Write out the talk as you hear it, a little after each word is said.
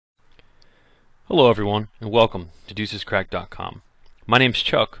Hello everyone, and welcome to DeucesCracked.com. My name's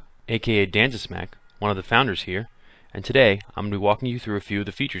Chuck, aka DeucesCracked, one of the founders here, and today I'm going to be walking you through a few of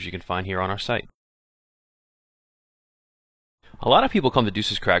the features you can find here on our site. A lot of people come to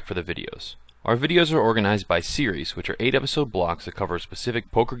DeucesCracked for the videos. Our videos are organized by series, which are 8-episode blocks that cover a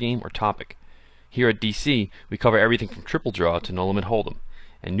specific poker game or topic. Here at DC, we cover everything from triple draw to no limit hold'em,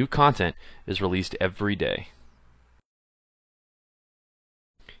 and new content is released every day.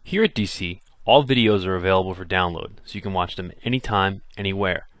 Here at DC, all videos are available for download, so you can watch them anytime,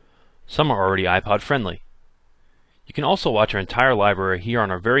 anywhere. Some are already iPod friendly. You can also watch our entire library here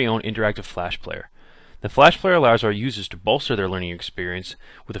on our very own interactive Flash Player. The Flash Player allows our users to bolster their learning experience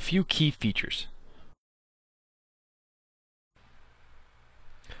with a few key features.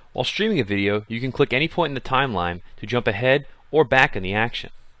 While streaming a video, you can click any point in the timeline to jump ahead or back in the action.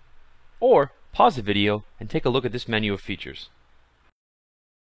 Or pause the video and take a look at this menu of features.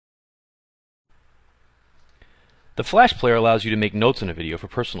 The Flash Player allows you to make notes on a video for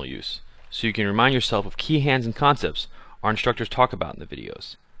personal use, so you can remind yourself of key hands and concepts our instructors talk about in the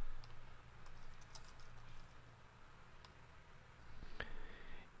videos.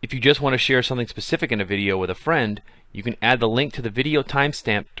 If you just want to share something specific in a video with a friend, you can add the link to the video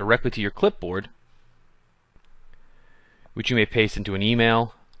timestamp directly to your clipboard, which you may paste into an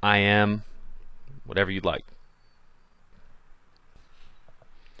email, IM, whatever you'd like.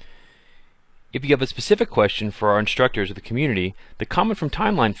 If you have a specific question for our instructors or the community, the Comment from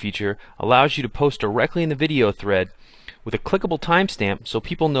Timeline feature allows you to post directly in the video thread with a clickable timestamp so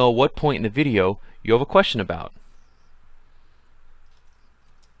people know what point in the video you have a question about.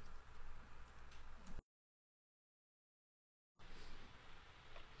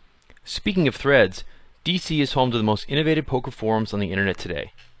 Speaking of threads, DC is home to the most innovative poker forums on the internet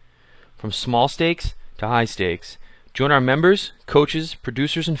today. From small stakes to high stakes, join our members, coaches,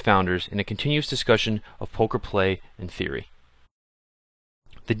 producers, and founders in a continuous discussion of poker play and theory.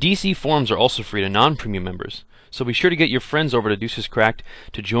 The DC forums are also free to non-premium members, so be sure to get your friends over to DeucesCracked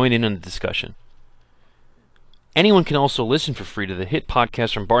to join in on the discussion. Anyone can also listen for free to the hit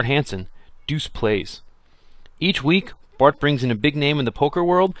podcast from Bart Hansen, Deuce Plays. Each week, Bart brings in a big name in the poker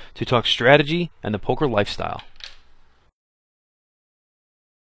world to talk strategy and the poker lifestyle.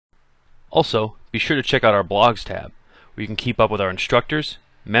 Also, be sure to check out our blogs tab, where you can keep up with our instructors,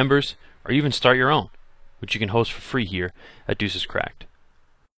 members, or even start your own, which you can host for free here at DeucesCracked.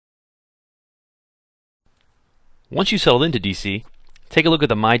 Once you settled into DC, take a look at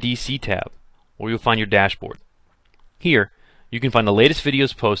the My DC tab, where you'll find your dashboard. Here, you can find the latest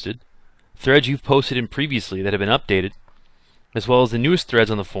videos posted, threads you've posted in previously that have been updated, as well as the newest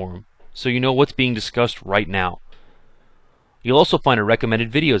threads on the forum, so you know what's being discussed right now. You'll also find a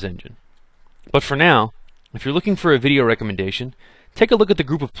recommended videos engine. But for now, if you're looking for a video recommendation, take a look at the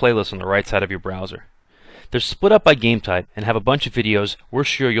group of playlists on the right side of your browser. They're split up by game type and have a bunch of videos we're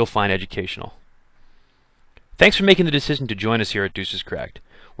sure you'll find educational. Thanks for making the decision to join us here at DeucesCracked.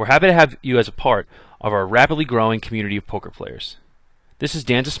 We're happy to have you as a part of our rapidly growing community of poker players. This is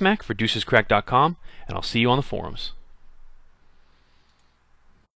DeucesCracked for DeucesCracked.com, and I'll see you on the forums.